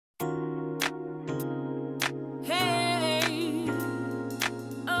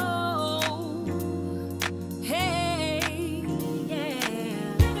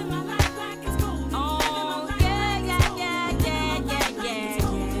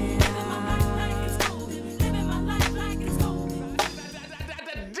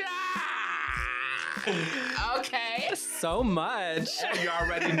Okay. So much. You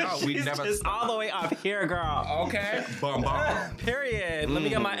already know. We She's never just all the way up here, girl. Okay. Bum bum. Period. Let me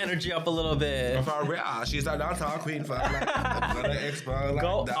get my energy up a little bit. For real, she's a downtown queen for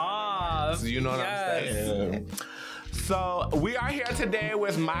Go off. You know what I'm saying? So we are here today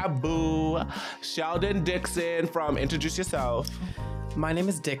with my boo, Sheldon Dixon from Introduce Yourself. My name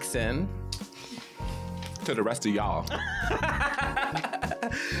is Dixon. To the rest of y'all.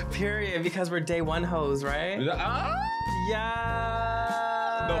 Period. Because we're day one hoes, right? Yeah.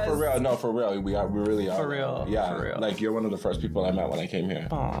 No, for real. We really are. For real. Yeah. For real. Like, you're one of the first people I met when I came here.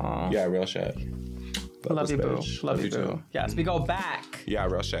 Aww. Yeah, real shit. Love you, boo. Love you, too. boo. Yes, we go back. Yeah,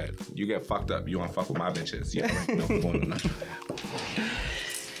 real shit. You get fucked up. You want to fuck with my bitches. You already know what's going on.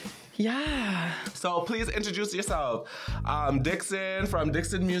 Yeah. So please introduce yourself. Dixon from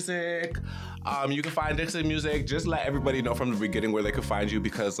Dixon Music. You can find Dixon Music. Just let everybody know from the beginning where they can find you,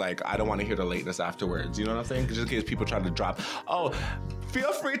 because like I don't want to hear the lateness afterwards. You know what I'm saying? Just in case people try to drop. Oh,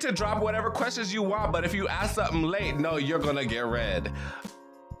 feel free to drop whatever questions you want, but if you ask something late, no, you're gonna get read.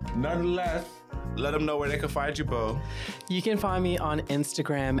 Nonetheless, let them know where they can find you, boo. You can find me on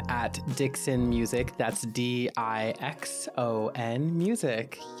Instagram at Dixon Music. That's Dixon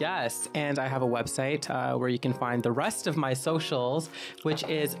Music. Yes. And I have a website where you can find the rest of my socials, which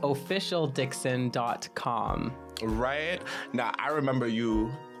is officialdixon.com. Right? Now, I remember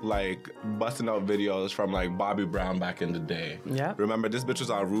you like busting out videos from like Bobby Brown back in the day. Yeah. Remember, this bitch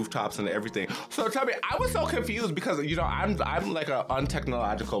was on rooftops and everything. So tell me, I was so confused because, you know, I'm like an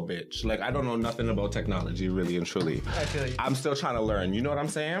untechnological bitch. Like, I don't know nothing about technology, really and truly. I feel you. I'm still trying to learn. You know what I'm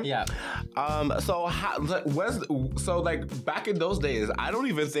saying? Yeah. So back in those days, I don't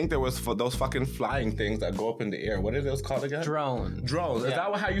even think there was those fucking flying things that go up in the air. What are those called again? Drones. Drones. Is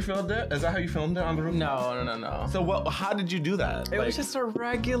that how you filmed it? Is that how you filmed it on the roof? No. So how did you do that? It was just a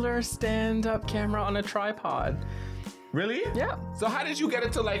regular stand-up camera on a tripod. Really? Yeah. So how did you get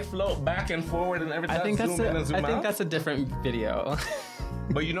it to like float back and forward and everything? I think that's a different video.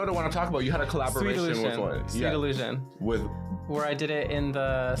 But you know the one I'm talking about. You had a collaboration with what? Sweet Illusion. With where I did it in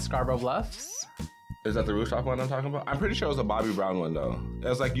the Scarborough Bluffs. Is that the rooftop one I'm talking about? I'm pretty sure it was a Bobby Brown one though. It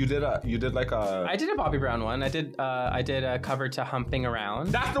was like you did like a. I did a Bobby Brown one. I did a cover to Humping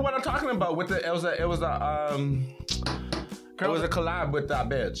Around. That's the one I'm talking about. It was a collab with that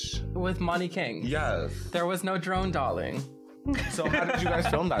bitch. With Monty King. Yes. There was no drone, darling. So how did you guys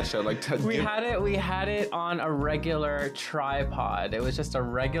film that shit? Like we had it on a regular tripod. It was just a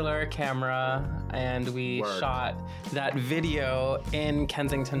regular camera, and we shot that video in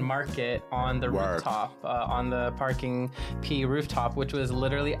Kensington Market on the rooftop, on the Parking P rooftop, which was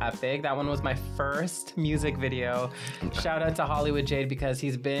literally epic. That one was my first music video. Shout out to Hollywood Jade, because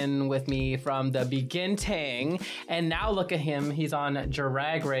he's been with me from the beginning, and now look at him. He's on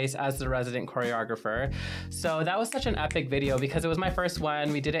Drag Race as the resident choreographer. So that was such an epic video, because it was my first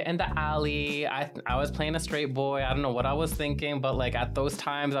one. We did it in the alley. I was playing a straight boy. I don't know what I was thinking, but like at those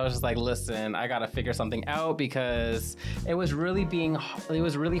times I was just like, listen, I gotta figure something out, because it was really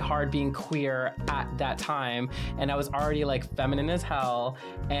hard being queer at that time, and I was already like feminine as hell,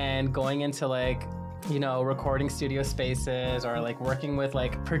 and going into like, you know, recording studio spaces or like working with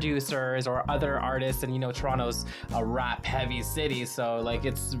like producers or other artists, and you know, Toronto's a rap heavy city, so like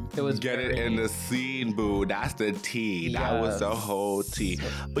it was get it in the scene, boo. That's the tea. Yes. That was the whole tea.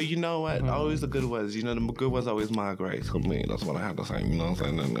 But you know what? Always the good ones. You know, the good ones always migrate to me. That's what I have to say. You know what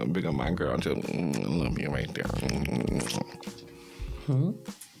I'm saying? Big up my girl. I love you right there.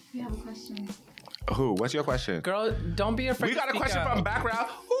 We have a question. Who? What's your question? Girl, don't be afraid. We got a question from background.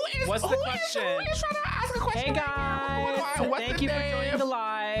 What's the question? Who is trying to ask a question? Hey guys, thank you for joining the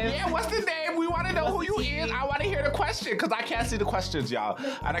live. Yeah, what's the name? We want to know who you is. I want to hear the question, because I can't see the questions, y'all,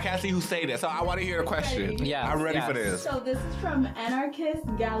 and I can't see who say this. So I want to hear the question. Yeah, I'm ready for this. So this is from Anarchist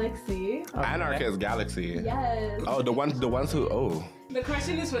Galaxy. Okay. Anarchist Galaxy. Yes. Oh, the ones who. Oh. The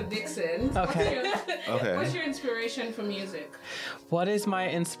question is for Dixon. Okay. Okay. What's your inspiration for music? What is my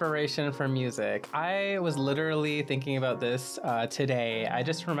inspiration for music? I was literally thinking about this today. I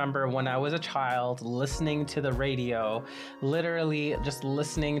just remember when I was a child listening to the radio, literally just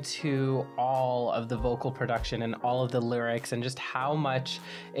listening to all of the vocal production and all of the lyrics, and just how much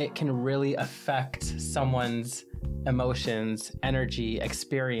it can really affect someone's emotions, energy,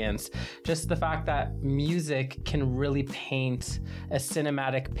 experience. Just the fact that music can really paint a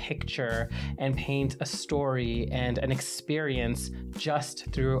cinematic picture and paint a story and an experience just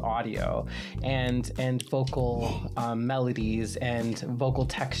through audio and vocal melodies and vocal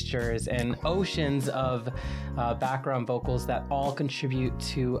textures and oceans of background vocals that all contribute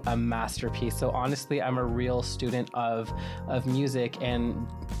to a masterpiece. So honestly, I'm a real student of music, and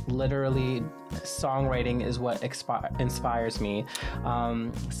literally songwriting is what inspires me.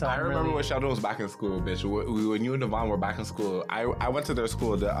 So I remember when Sheldon was back in school, bitch. When you and Devon were back in school, I went to their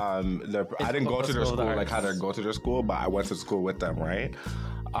school. I didn't go to their school, like how to go to their school, but I went to school with them, right?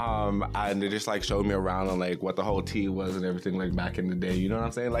 And they just like showed me around and like what the whole tea was and everything like back in the day. You know what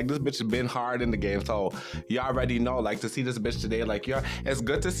I'm saying? Like this bitch has been hard in the game, so you already know. Like to see this bitch today, like it's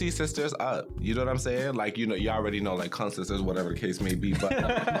good to see sisters up. You know what I'm saying? Like you already know like cunt sisters, whatever the case may be. But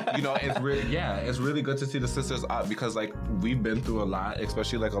it's really good to see the sisters up because like we've been through a lot,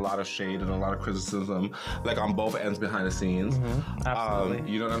 especially like a lot of shade and a lot of criticism, like on both ends behind the scenes. Mm-hmm.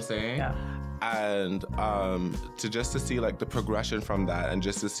 Absolutely. You know what I'm saying? Yeah. And to see like the progression from that and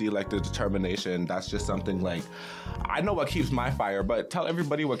just to see like the determination, that's just something like I know what keeps my fire, but tell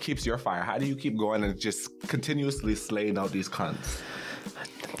everybody what keeps your fire. How do you keep going and just continuously slaying out these cunts?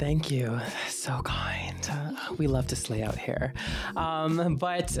 Thank you. So kind. We love to slay out here.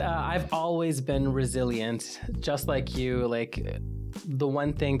 But I've always been resilient, just like you. Like the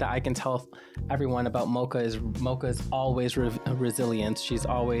one thing that I can tell everyone about Mocha is always resilient. She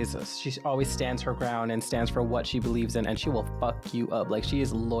always stands her ground and stands for what she believes in, and she will fuck you up. Like she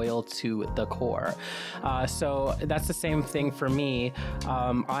is loyal to the core. So that's the same thing for me.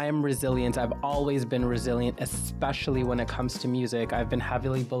 I am resilient. I've always been resilient, especially when it comes to music. I've been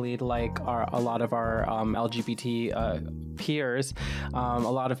heavily bullied like a lot of our LGBT peers. A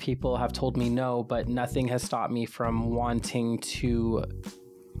lot of people have told me no, but nothing has stopped me from wanting to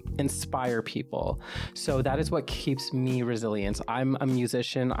inspire people. So that is what keeps me resilient. I'm a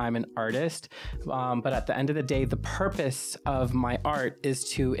musician, I'm an artist, but at the end of the day, the purpose of my art is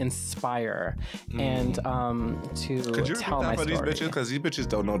to inspire and to Could you tell repeat my that for these story. bitches? Because these bitches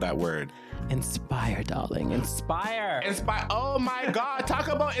don't know that word. Inspire, darling. Inspire. Inspire. Oh my God. Talk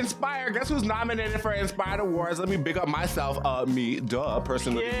about Inspire. Guess who's nominated for Inspired Awards? Let me big up myself. Me,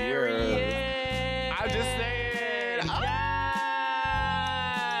 person of the year. I'm just saying.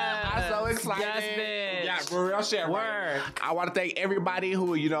 I'm so excited. Yes, bitch. Yeah, for real shit. Word. I want to thank everybody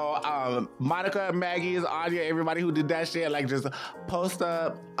who, Monica, Maggie's, Anya, everybody who did that shit. Like, just post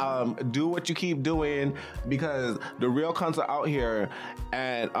up, do what you keep doing, because the real cunts are out here,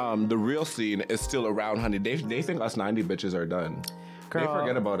 and the real scene is still around, honey. They think us 90 bitches are done. Girl, they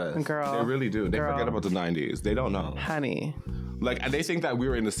forget about us. Girl, they really do. They girl. forget about the 90s. They don't know. Honey. Like, and they think that we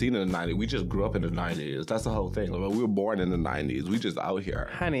were in the scene in the 90s. We just grew up in the 90s. That's the whole thing. Like, we were born in the 90s. We just out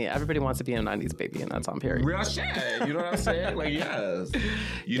here. Honey, everybody wants to be in a 90s baby, and that's on period. Real shit. You know what I'm saying? Like, yes.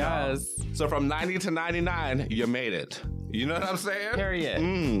 You know? So from 90 to 99, you made it. You know what I'm saying?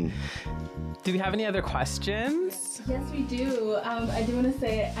 Period. Do we have any other questions? Yes, we do. I do want to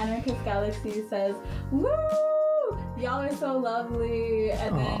say Anarchist Galaxy says, woo! Y'all are so lovely.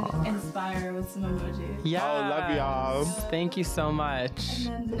 And then inspire with some emojis. Yeah. Oh, love y'all. Thank you so much. And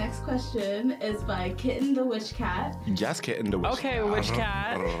then the next question is by Kitten the Witch Cat. Yes, Kitten the Witch Okay, Cat. Witch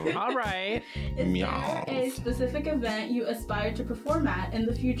Cat. All right. Is Meow. there a specific event you aspire to perform at in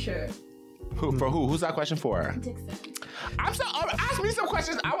the future? Who? Who's that question for? Dixon. I'm so. Ask me some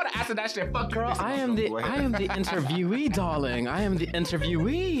questions. I want to answer that shit. Fuck Girl, I am the interviewee, darling. I am the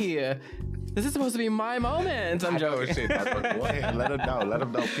interviewee. This is supposed to be my moment. I'm joking. Shit, go ahead. Let him know. Let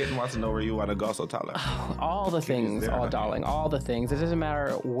him know. Kitten wants to know where you want to go, so tell her. All the things, darling, all the things. It doesn't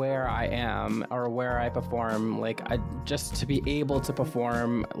matter where I am or where I perform. Like, just to be able to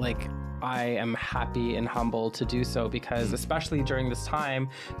perform, like, I am happy and humble to do so, because especially during this time,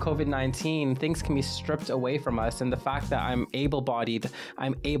 COVID-19, things can be stripped away from us. And the fact that I'm able-bodied,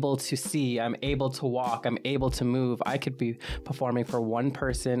 I'm able to see, I'm able to walk, I'm able to move. I could be performing for one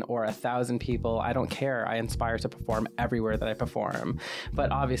person or 1,000 people. I don't care. I inspire to perform everywhere that I perform.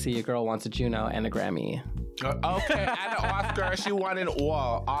 But obviously, your girl wants a Juno and a Grammy. Okay, and an Oscar. She wanted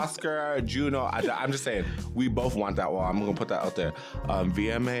all. Oscar, Juno. I'm just saying, we both want that wall. I'm going to put that out there.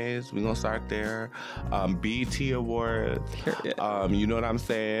 VMAs, we're going to start there. BET Awards. You know what I'm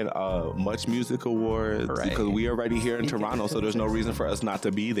saying? Much Music Awards. Right. Because we are already here in Toronto, so there's no reason for us not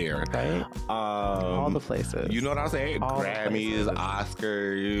to be there. Right? All the places. You know what I'm saying? All Grammys,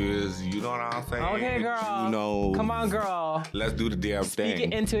 Oscars. You know what I'm saying? Okay, girl. Juno. Come on, girl. Let's do the damn thing.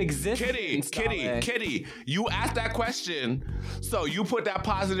 Speak it into existence. Kitty, you asked that question, so you put that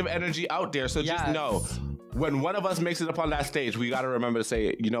positive energy out there. So just know, when one of us makes it up on that stage, we got to remember to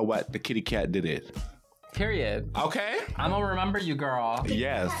say, you know what? The kitty cat did it. Period. Okay. I'm gonna remember you, girl.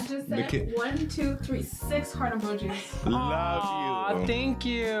 Yes. Cat just said 1, 2, 3, 6 heart emojis. Love Aw, you. thank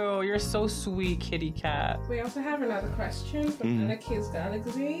you. You're so sweet, kitty cat. We also have another question from Anarchy's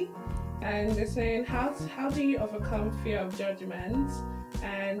Galaxy. And they're saying, how do you overcome fear of judgment?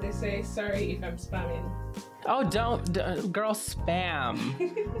 And they say, sorry if I'm spamming. Oh, girl, spam.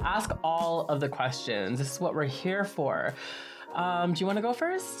 Ask all of the questions. This is what we're here for. Do you want to go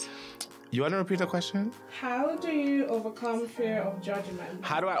first? You want to repeat the question? How do you overcome fear of judgment?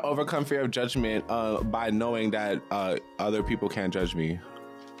 How do I overcome fear of judgment? By knowing that other people can't judge me.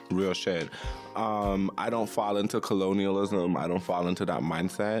 Real shit. I don't fall into colonialism. I don't fall into that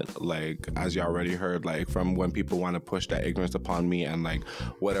mindset. Like, as you already heard, like, from when people want to push that ignorance upon me and, like,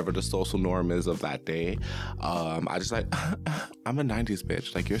 whatever the social norm is of that day, I just like, I'm a 90s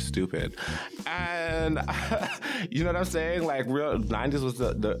bitch. Like, you're stupid. And, you know what I'm saying? Like, real 90s was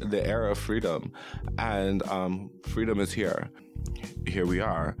the era of freedom. And freedom is here. Here we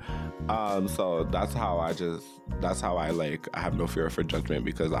are. So that's how I like, I have no fear for judgment,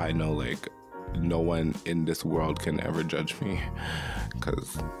 because I know, like, no one in this world can ever judge me.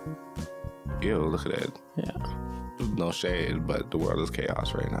 Because, ew, look at it. Yeah. No shade, but the world is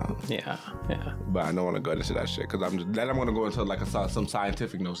chaos right now. Yeah. But I don't want to go into that shit, because I'm going to go into like some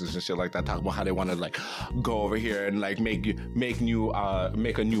scientific notions and shit like that, talk about how they want to like go over here and like make a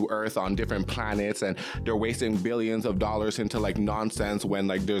new Earth on different planets, and they're wasting billions of dollars into like nonsense when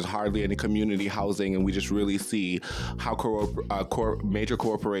like there's hardly any community housing, and we just really see how major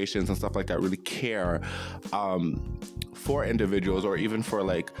corporations and stuff like that really care for individuals, or even for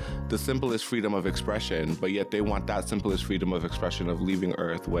like the simplest freedom of expression, but yet they want that simplest freedom of expression of leaving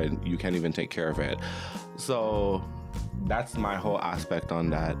Earth when you can't even take care of it. So that's my whole aspect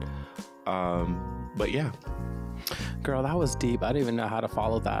on that. But yeah. Girl, that was deep. I didn't even know how to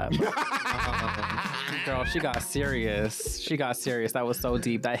follow that. Girl, she got serious. That was so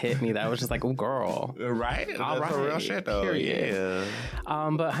deep. That hit me. That was just like, oh, girl. Right? All That's right. real shit, though. Period. Yeah.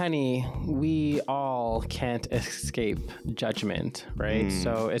 But honey, we all can't escape judgment, right?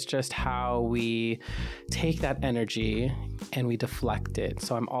 So it's just how we take that energy and we deflect it.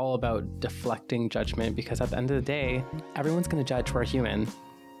 So I'm all about deflecting judgment, because at the end of the day, everyone's going to judge. We're human.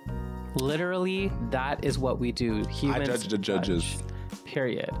 Literally, that is what we do. Humans I judge the judges.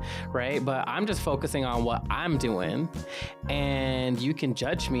 Period. Right? But I'm just focusing on what I'm doing, and you can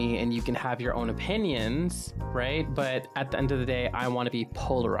judge me and you can have your own opinions, right? But at the end of the day, I want to be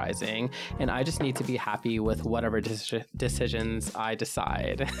polarizing, and I just need to be happy with whatever decisions I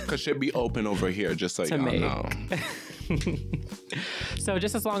decide. Because shit be open over here, just so y'all know. So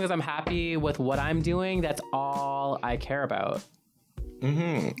just as long as I'm happy with what I'm doing, that's all I care about.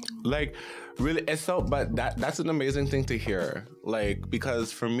 Like, really, it's so, but that's an amazing thing to hear. Like,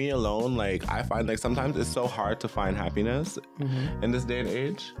 because for me alone, like, I find like sometimes it's so hard to find happiness in this day and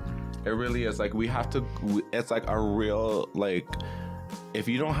age. It really is. Like, it's like a real, like, if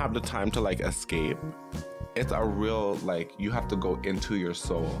you don't have the time to like escape, it's a real, like, you have to go into your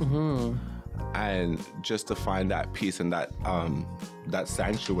soul. And just to find that peace and that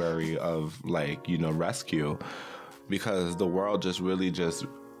sanctuary of, like, you know, rescue. Because the world just really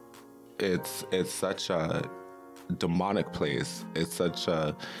it's such a demonic place. It's such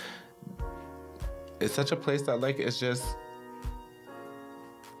a place that, like, it's just,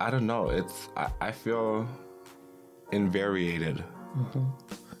 I don't know. I feel invariated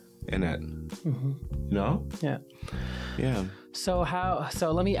in it. You know? Yeah. Yeah. So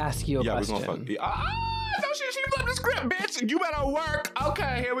let me ask you a question. We're gonna fuck. No, she flipped the script, bitch. You better work.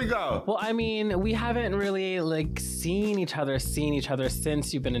 Okay, here we go. Well, I mean, we haven't really like seen each other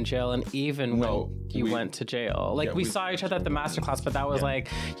since you've been in jail, and even when you went to jail. Like, we saw each other at the masterclass, but that was like,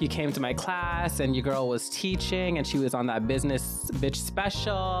 you came to my class and your girl was teaching and she was on that business bitch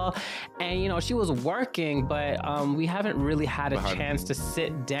special, and you know, she was working, but we haven't really had a chance to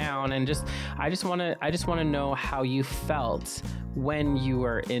sit down and I just want to know how you felt when you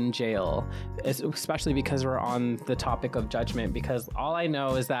were in jail, especially because we're on the topic of judgment, because all I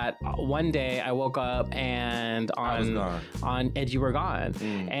know is that one day I woke up and you were gone.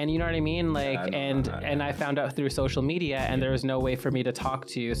 And you know what I mean? Like, and I found out through social media, and there was no way for me to talk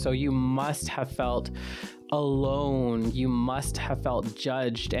to you. So you must have felt alone. You must have felt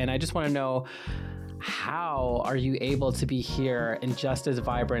judged. And I just want to know, how are you able to be here and just as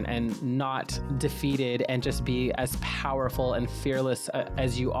vibrant and not defeated and just be as powerful and fearless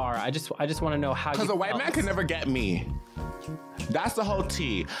as you are? I just want to know how. Because a white man can never get me. That's the whole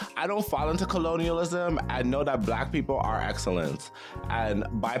tea. I don't fall into colonialism. I know that black people are excellence, and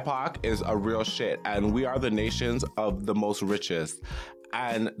BIPOC is a real shit, and we are the nations of the most richest.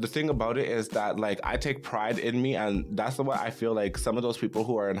 And the thing about it is that, like, I take pride in me, and that's what I feel like some of those people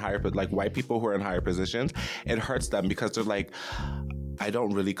who are in higher, like white people who are in higher positions, it hurts them because they're like, I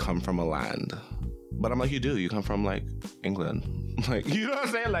don't really come from a land. But I'm like, you do. You come from, like, England. Like, you know what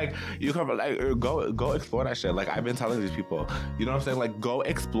I'm saying? Like, you come from, like, go explore that shit. Like, I've been telling these people, you know what I'm saying? Like, go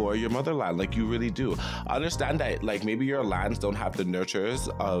explore your motherland. Like, you really do. Understand that, like, maybe your lands don't have the nurtures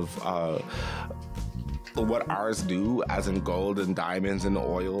of what ours do, as in gold and diamonds and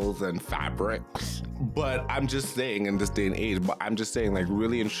oils and fabrics. But I'm just saying, in this day and age, but I'm just saying, like,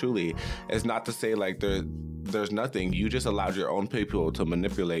 really and truly, it's not to say, like, there's nothing. You just allowed your own people to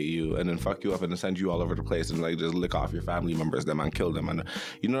manipulate you and then fuck you up and then send you all over the place and, like, just lick off your family members them and kill them. And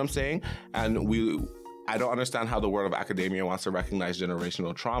you know what I'm saying? And I don't understand how the world of academia wants to recognize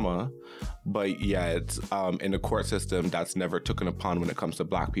generational trauma, but yet in the court system, that's never taken upon when it comes to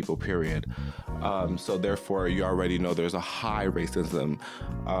Black people, period. So therefore, you already know there's a high racism,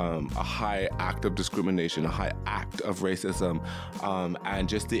 a high act of discrimination, a high act of racism, and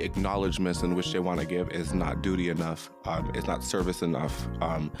just the acknowledgments in which they want to give is not duty enough, it's not service enough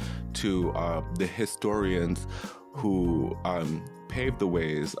to the historians who paved the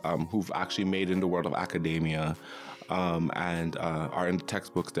ways, who've actually made in the world of academia, and are in the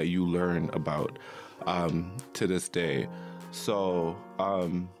textbooks that you learn about to this day. So,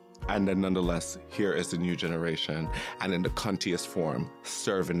 and then nonetheless, here is the new generation, and in the cuntiest form,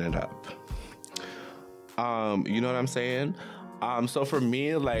 serving it up. You know what I'm saying? So for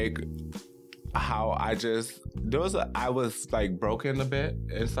me, like, how I was like broken a bit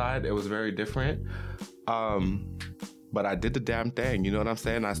inside. It was very different. But I did the damn thing, you know what I'm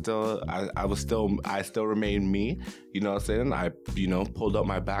saying? I still remain me, you know what I'm saying? I, you know, pulled up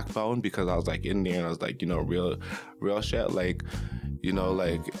my backbone because I was like in there and I was like, you know, real shit, like, you know,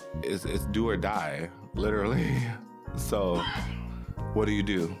 like it's do or die, literally. So what do you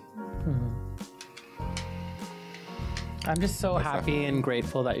do? I'm just so happy and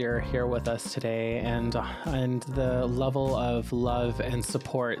grateful that you're here with us today, and the level of love and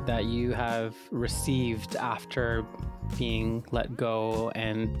support that you have received after being let go,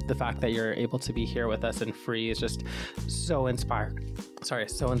 and the fact that you're able to be here with us and free is just so inspiring.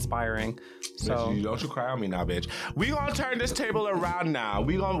 So inspiring. So bitch, don't you cry on me now, bitch. We gonna turn this table around now.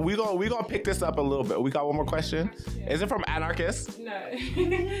 We gonna pick this up a little bit. We got one more question. Yeah. Is it from Anarchist? No,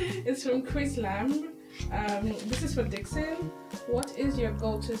 it's from Chris Lamb. This is for Dixon. What is your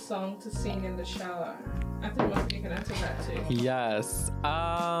go-to song to sing in the shower? I think most of you can answer that too. Yes.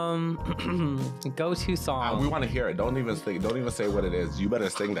 Go-to song. We want to hear it. Don't even say what it is. You better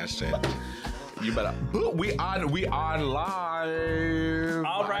sing that shit. You better. We on live.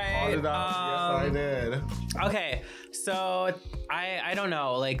 All right. Yes, I did. Okay, so I don't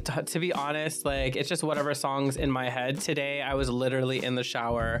know. Like to be honest, like it's just whatever songs in my head. Today I was literally in the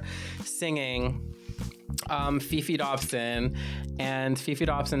shower singing Fifi Dobson, and Fifi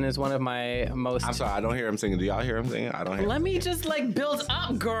Dobson is one of my most... I'm sorry, I don't hear him singing. Do y'all hear him singing? I don't hear Let me just like build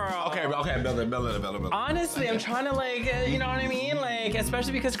up, girl. Okay, build it. Honestly, I'm trying to like, you know what I mean? Like,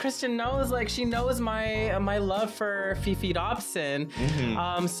 especially because Kristen knows, like, she knows my love for Fifi Dobson.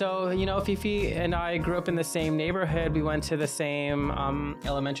 Mm-hmm. So, you know, Fifi and I grew up in the same neighborhood. We went to the same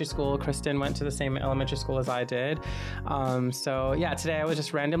elementary school. Kristen went to the same elementary school as I did. So yeah, today I was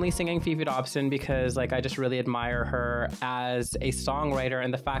just randomly singing Fifi Dobson because like I just really admire her as a songwriter,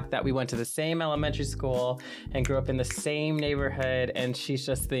 and the fact that we went to the same elementary school and grew up in the same neighborhood, and she's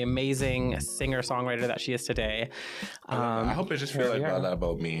just the amazing singer-songwriter that she is today. I hope it just feels like that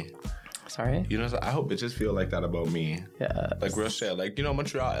about me. Sorry? You know, I hope it just feel like that about me. Yeah. Like real shit. Like, you know,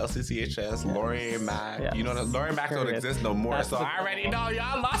 Montreal, LCCHS, Lori Mac. Yes. You know, Lori Mac don't exist no more. So I already know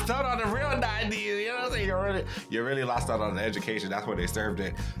y'all lost out on the real 90s. You know what I'm saying? You really lost out on the education. That's where they served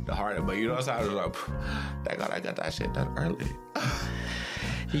it the hardest. But you know what I'm saying? I was like, thank God I got that shit done early.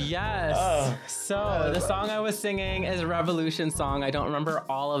 Yes. The song I was singing is a Revolution song. I don't remember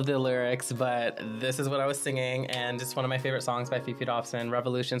all of the lyrics, but this is what I was singing, and it's one of my favorite songs by Fifi Dobson,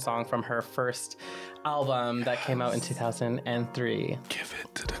 Revolution song from her first album that came out in 2003. Give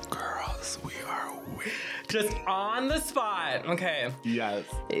it to the girls. We are weak. Just on the spot. Okay. Yes.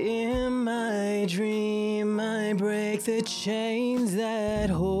 In my dream, I break the chains that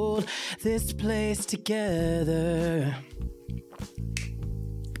hold this place together.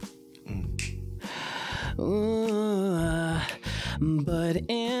 But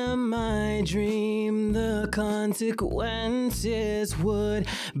in my dream, the consequences would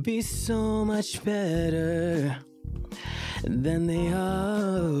be so much better than they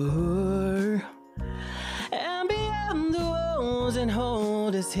are. And beyond the walls and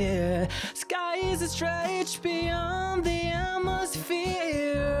hold us here, skies that stretch beyond the atmosphere.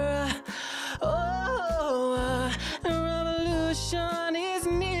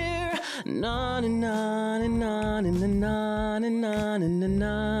 Na na na na na na na na na na na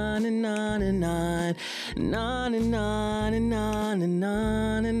na na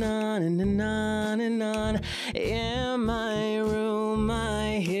na na na. In my room,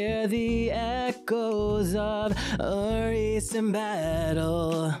 I hear the echoes of a recent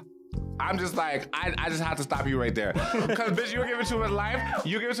battle. I'm just like, I just have to stop you right there. Because, bitch, you give it to his life.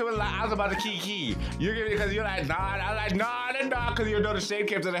 You give it to his life. I was about to key. You give it because you're like, nah. I was like, nah, because you know the shade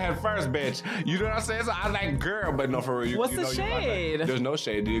came to the head first, bitch. You know what I'm saying? So I was like, girl, but no, for real. What's the shade? There's no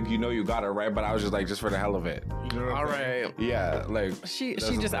shade. You know you got it, right? But I was just like, just for the hell of it. You know what I'm saying? Right. Yeah, like. She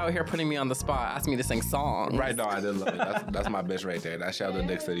just out here putting me on the spot, asking me to sing songs. Right, no, I did love it. That's my bitch right there. That's Sheldon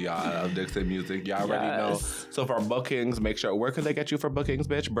Dixon, y'all. I love Dixon music. Y'all already know. So for bookings, make sure, where can they get you for bookings,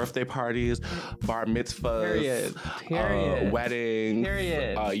 bitch? Birthday parties, bar mitzvahs, Period. weddings.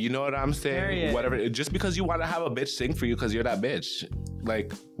 Period. You know what I'm saying? Period. Whatever. Just because you want to have a bitch sing for you because you're that bitch.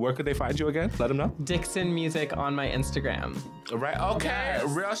 Like, where could they find you again? Let them know. Dixon Music on my Instagram. Right? Okay. Yes.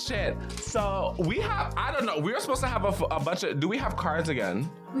 Real shit. So we have, I don't know, we were supposed to have a bunch of, do we have cards again?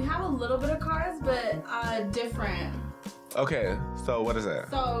 We have a little bit of cards, but different. Okay. So what is it?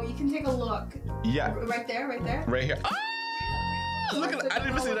 So you can take a look. Yeah. Right there. Right here. Ah! Look at, I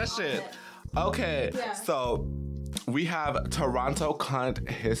didn't even see that shit. Okay, Yeah. so we have Toronto cunt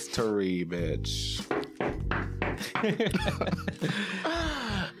history, bitch.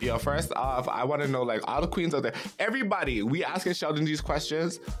 Yo, first off, I want to know, like, all the queens out there. Everybody, we asking Sheldon these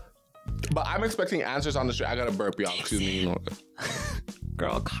questions, but I'm expecting answers on the street. I gotta burp, y'all. Excuse me.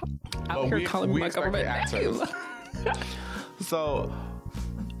 Girl, out here calling me my expect government answers. name. So,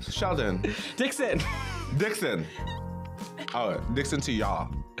 Sheldon. Dixon. Dixon. Oh, Dixon to y'all.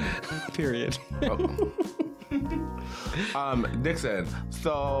 Period. Dixon,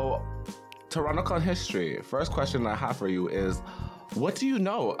 so Toronto Cunt history. First question I have for you is, what do you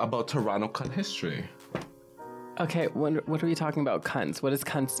know about Toronto Cunt history? Okay, what are we talking about? Cunts. What does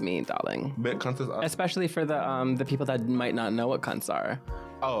cunts mean, darling? Bit cunts is us. Especially for the people that might not know what cunts are.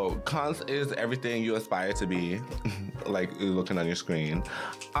 Oh, cunts is everything you aspire to be, like looking on your screen.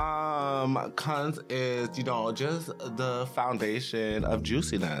 Cunts is, you know, just the foundation of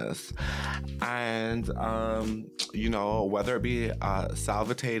juiciness. And, you know, whether it be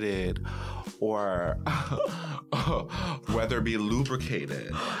salvitated or whether it be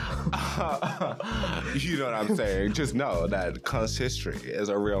lubricated, you know what I'm saying? Just know that cunt's history is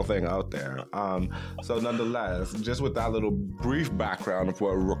a real thing out there. So nonetheless, just with that little brief background of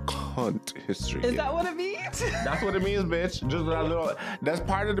what cunt history is. Is that what it means? That's what it means, bitch. Just that little, that's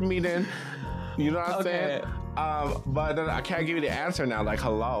part of the meeting. You know what I'm saying? But then I can't give you the answer now, like,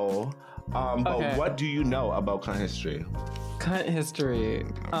 hello. But what do you know about cunt history? Cunt history.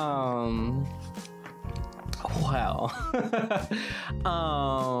 Well,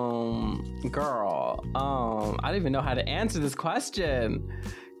 girl, I don't even know how to answer this question.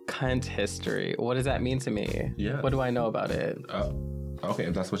 Cunt history. What does that mean to me? Yeah. What do I know about it? Okay,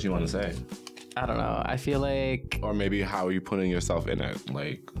 if that's what you want to say. I don't know. I feel like, Or maybe how are you putting yourself in it?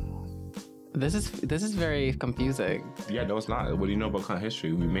 Like, this is very confusing. yeah, no, it's not. What do you know about cunt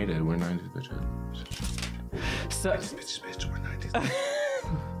history? We made it. We're 90s bitches. So, Bitch, we're 90s.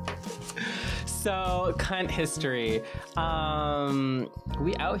 So, cunt history.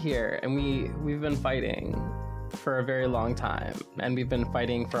 We out here and we've been fighting for a very long time, and we've been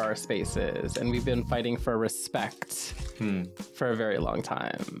fighting for our spaces, and we've been fighting for respect for a very long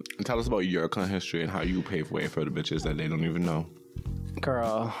time. And tell us about your cunt history and how you pave way for the bitches that they don't even know.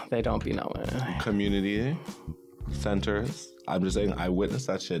 Girl, they don't be knowing. Community centers. I'm just saying, I witnessed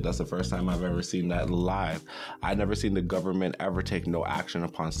that shit. That's the first time I've ever seen that live. I never seen the government ever take no action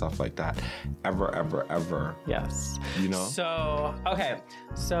upon stuff like that. Ever, ever, ever. Yes. You know? So, okay.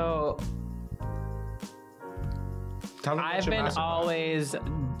 So, Tell them about I've your been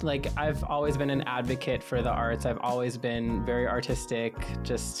mastermind. I've always been an advocate for the arts. I've always been very artistic,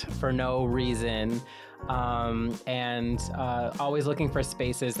 just for no reason. And always looking for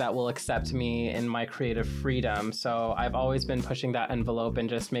spaces that will accept me in my creative freedom. So I've always been pushing that envelope and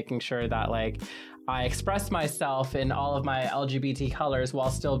just making sure that, like, I express myself in all of my LGBT colors while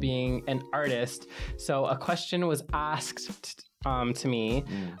still being an artist. So a question was asked to me,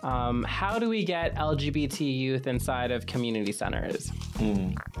 how do we get LGBT youth inside of community centers?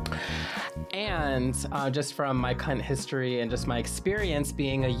 And just from my cunt history and just my experience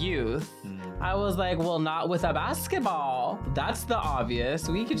being a youth, I was like, well, not with a basketball. That's the obvious.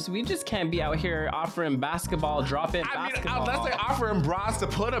 We just can't be out here offering basketball, drop-in basketball. Unless they offering bras to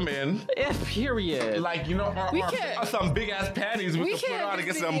put them in. Period. Like, you know, or some big-ass panties we can put can't on to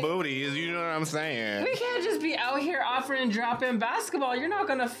get just some be- booties. You know what I'm saying? We can't just be out here offering drop-in in basketball, you're not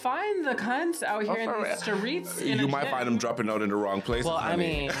gonna find the cunts out here in the streets. You might find them dropping out in the wrong places. Well, I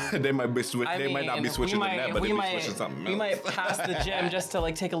mean, they might be they might not be switching the net, but they be switching something else. We might pass the gym just to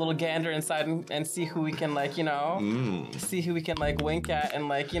like take a little gander inside and see who we can like, see who we can like wink at and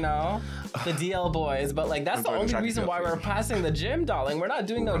like, the DL boys. But like that's the only reason why we're passing the gym, darling. We're not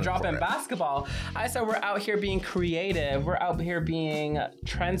doing no drop-in basketball. I said we're out here being creative. We're out here being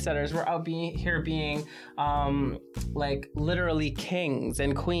trendsetters. We're out here being like literally kings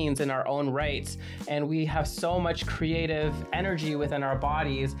and queens in our own rights. And we have so much creative energy within our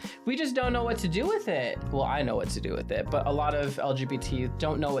bodies. We just don't know what to do with it. Well, I know what to do with it, but a lot of LGBT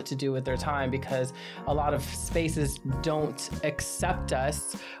don't know what to do with their time because a lot of spaces don't accept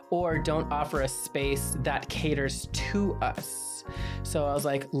us or don't offer a space that caters to us. So I was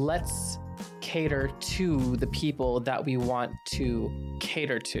like, let's cater to the people that we want to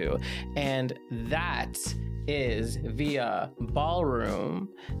cater to. And that is via ballroom.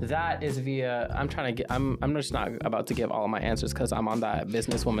 That is via, I'm just not about to give all of my answers because I'm on that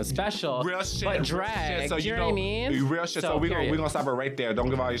businesswoman special. Real shit. But drag, so you know what I mean? Real shit. So we're gonna stop it right there. Don't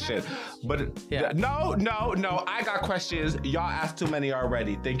give all your shit. But no. I got questions. Y'all asked too many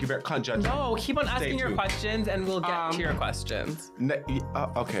already. Thank you very much. No, keep on asking your questions and we'll get to your questions.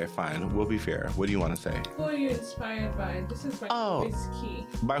 Okay, fine. We'll be fair. What do you want to say? Who are you inspired by? This is by Louis Key.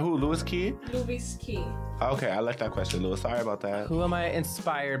 By who? Louis Key? Louis Key. Okay, I like that question, Louis. Sorry about that. Who am I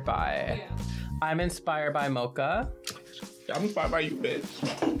inspired by? Yeah. I'm inspired by Mocha. I'm inspired by you,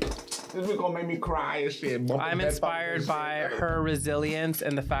 bitch. This is gonna make me cry and shit. I'm inspired by her resilience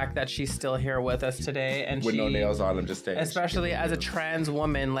and the fact that she's still here with us today. And with no nails on them, just staying. Especially as a trans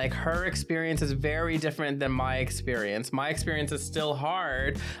woman, like her experience is very different than my experience. My experience is still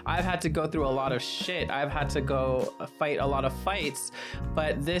hard. I've had to go through a lot of shit. I've had to go fight a lot of fights.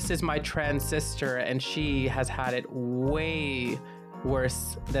 But this is my trans sister, and she has had it way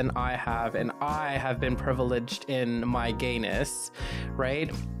worse than I have. And I have been privileged in my gayness,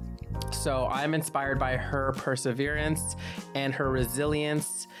 right? So I'm inspired by her perseverance and her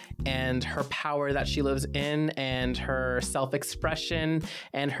resilience and her power that she lives in and her self-expression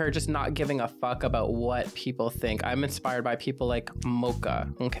and her just not giving a fuck about what people think. I'm inspired by people like Mocha,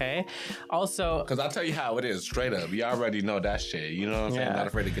 okay? Also... Because I'll tell you how it is, straight up. You already know that shit. You know what I'm saying? I'm not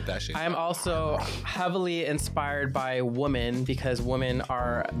afraid to get that shit. I'm also heavily inspired by women because women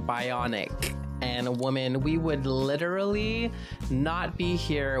are bionic. And women, we would literally not be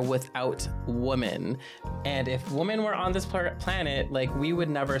here without women. And if women were on this planet, like we would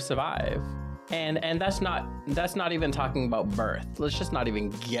never survive. And that's not even talking about birth. Let's just not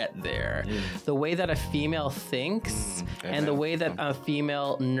even get there. The way that a female thinks and the way that a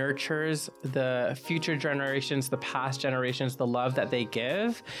female nurtures the future generations, the past generations, the love that they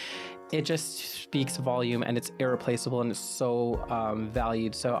give, it just speaks volume and it's irreplaceable and it's so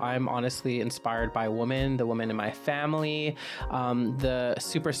valued. So I'm honestly inspired by women, the women in my family, the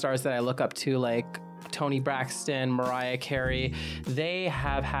superstars that I look up to like Toni Braxton, Mariah Carey. They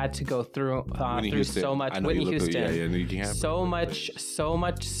have had to go through so much. Whitney Houston. So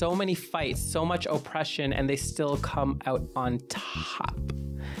many fights, so much oppression, and they still come out on top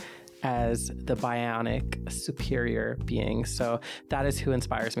as the bionic superior being. So that is who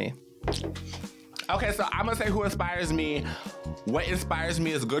inspires me. Okay, so I'm gonna say who inspires me. What inspires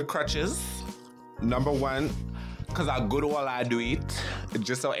me is good crutches. Number one, because I good all I do it,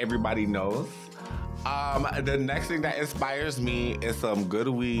 just so everybody knows. The next thing that inspires me is some good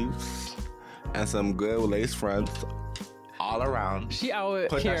weaves and some good lace fronts all around. She out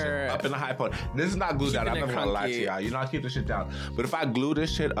put here that shit up in the high point. This is not glued down. I'm not gonna lie to y'all. You know, I keep this shit down. But if I glue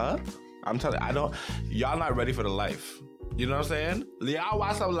this shit up, I'm telling you, y'all not ready for the life. You know what I'm saying? Y'all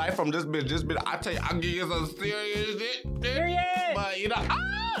watch some life from this bitch. I tell you, I'll give you some serious shit. Period. But you know,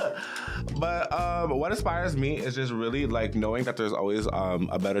 But what inspires me is just really like knowing that there's always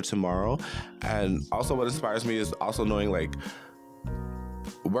a better tomorrow. And also what inspires me is also knowing like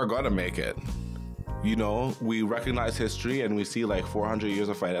we're gonna make it. You know, we recognize history and we see like 400 years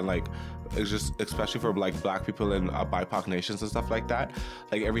of fight and like it's just especially for like black people and BIPOC nations and stuff like that.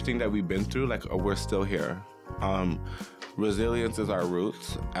 Like everything that we've been through, like we're still here. Resilience is our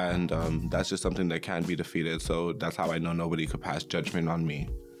roots, and that's just something that can't be defeated. So that's how I know nobody could pass judgment on me.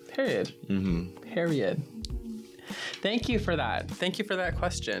 Period. Period. Thank you for that. Thank you for that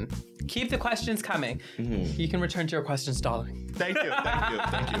question. Keep the questions coming. You can return to your questions, darling. Thank you.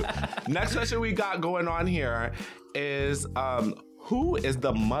 Next question we got going on here is who is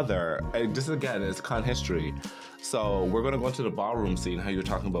the mother? This again is con history. So we're gonna go into the ballroom scene. How you're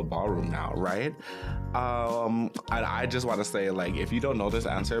talking about ballroom now, right? And I just want to say, like, if you don't know this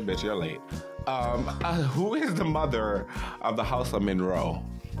answer, bitch, you're late. Who is the mother of the House of Monroe?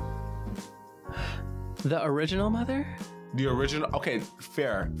 The original mother? The original, okay,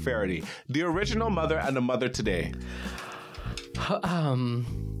 fairity. The original mother and the mother today.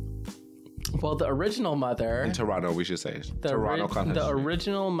 Well, the original mother... In Toronto, we should say. Toronto Constitution. The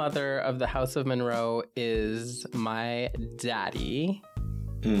original mother of the House of Monroe is my daddy,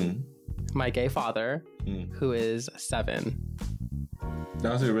 my gay father, who is 7.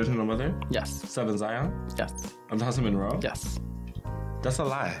 That was the original mother? Yes. 7 Zion? Yes. Of the House of Monroe? Yes. That's a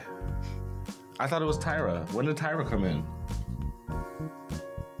lie. I thought it was Tyra. When did Tyra come in?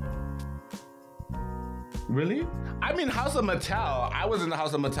 Really? I mean, House of Mattel. I was in the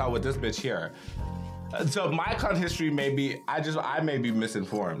House of Mattel with this bitch here. So my con history may be, I may be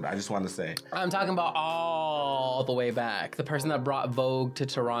misinformed. I just want to say. I'm talking about all the way back. The person that brought Vogue to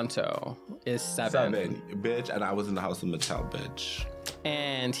Toronto is 7. 7, bitch. And I was in the House of Mattel, bitch.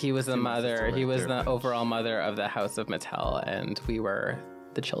 And he was the mother. He was the overall mother of the House of Mattel, and we were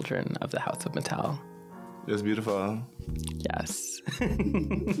the children of the House of Mattel. It's beautiful. Yes.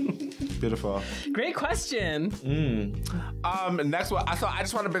 Beautiful. Great question. Next one. So I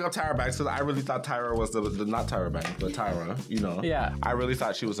just want to bring up Tyra Banks because I really thought Tyra was the not Tyra Banks, but Tyra. You know. Yeah. I really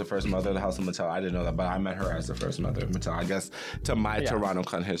thought she was the first mother of the House of Mattel. I didn't know that, but I met her as the first mother of Mattel. I guess to my Toronto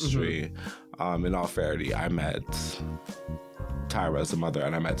con history, in all fairity, I met Tyra as the mother,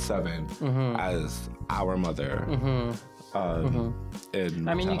 and I met 7 as our mother.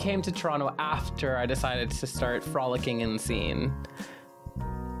 I mean, you came to Toronto after I decided to start frolicking in the scene.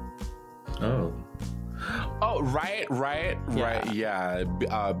 Oh, right. Yeah.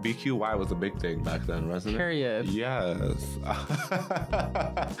 BQY was a big thing back then, wasn't it? Period. Yes.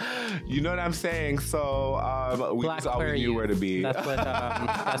 You know what I'm saying? So we Black just always queer knew youth. where to be. That's what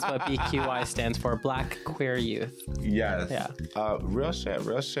BQY stands for. Black queer youth. Yes. Yeah. Real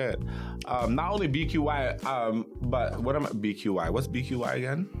shit. Not only BQY, but what am I? BQY? What's BQY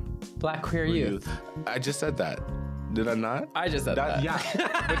again? Black queer youth. I just said that. Did I not? I just said that. Yeah,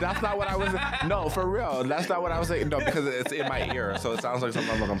 but that's not what I was. No, for real, that's not what I was saying. No, because it's in my ear, so it sounds like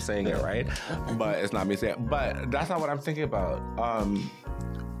sometimes like I'm saying it right, but it's not me saying it. But that's not what I'm thinking about.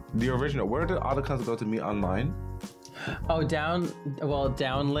 The original. Where did all the cunts go to meet online? Oh,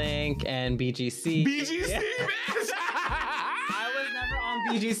 Downlink and BGC. BGC, Yeah. bitch! I was never on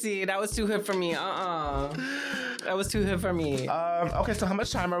BGC. That was too hip for me. That was too hip for me. Okay, so how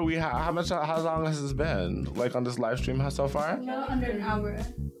much time are we? How long has this been? Like on this live stream so far? No, under an hour.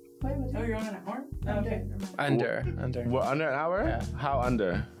 Wait, Oh, you're on an hour? Okay. Under. We're under an hour? Yeah. How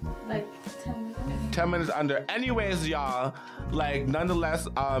under? like 10 minutes. 10 minutes under. Anyways, y'all, like nonetheless,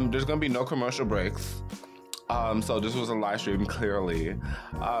 there's gonna be no commercial breaks. So this was a live stream, clearly.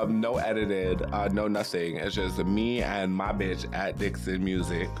 No edited, no nothing. It's just me and my bitch at Dixon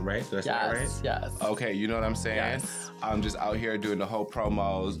Music, right? Did I say that right? Yes. Okay, you know what I'm saying? Yes. I'm just out here doing the whole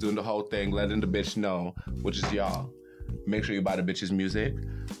promos, doing the whole thing, letting the bitch know, which is y'all. Make sure you buy the bitch's music.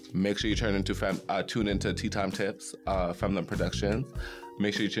 Make sure you tune into Tea Time Tips, Femlin Productions.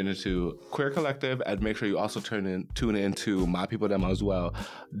 Make sure you tune into Queer Collective, and make sure you also tune into My People Them as well.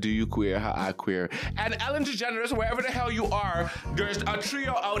 Do you queer how I queer? And Ellen DeGeneres, wherever the hell you are, there's a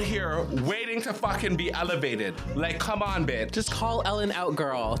trio out here waiting to fucking be elevated. Like, come on, bitch. Just call Ellen out,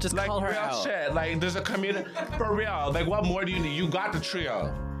 girl. Just Like, call her real out. shit. Like, there's a community. For real. Like, what more do you need? You got the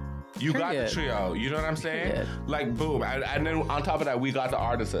trio. You got the Period. trio. You know what I'm saying? Period. Like, boom. And then on top of that, we got the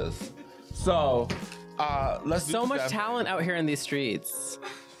artists. So, let's do So much that. talent out here in these streets.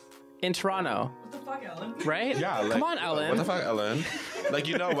 In Toronto. What the fuck, Ellen? Right? Yeah, like, Come on, Ellen. What the fuck, Ellen? Like,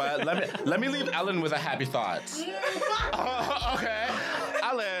 you know what? Let me leave Ellen with a happy thought. Okay.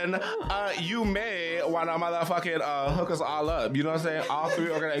 Ellen, you may want to motherfucking hook us all up. You know what I'm saying? All 3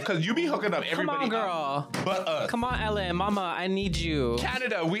 organizations. Because you be hooking up Come everybody on, girl. up but us. Come on, Ellen. Mama, I need you.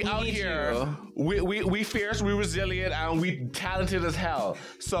 Canada, we out need here. We fierce, we resilient, and we talented as hell.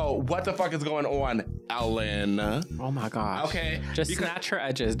 So what the fuck is going on, Ellen? Oh my gosh. Okay, Just because- snatch her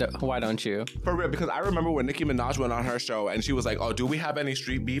edges. Why don't you? For real, because I remember when Nicki Minaj went on her show and she was like, "Oh, do we have any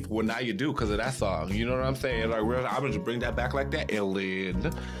street beef?" Well, now you do because of that song. You know what I'm saying? Like, I'm gonna just bring that back like that,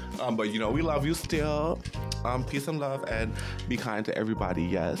 Ellen. But you know, we love you still. Peace and love, and be kind to everybody.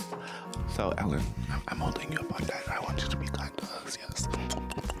 Yes. So, Ellen, I'm holding you up on that. I want you to be kind to us. Yes.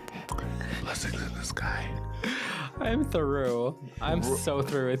 Blessings in the sky. I'm through. I'm so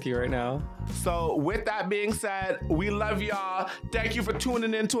through with you right now. So with that being said, we love y'all. Thank you for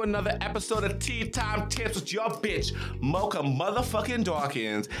tuning in to another episode of Tea Time Tips with your bitch, Mocha motherfucking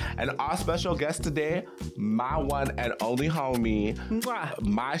Dawkins. And our special guest today, my one and only homie, Mwah.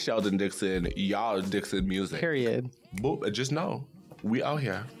 my Sheldon Dixon, y'all Dixon Music. Period. Boop, just know. We out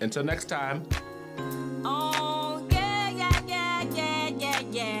here. Until next time. Oh.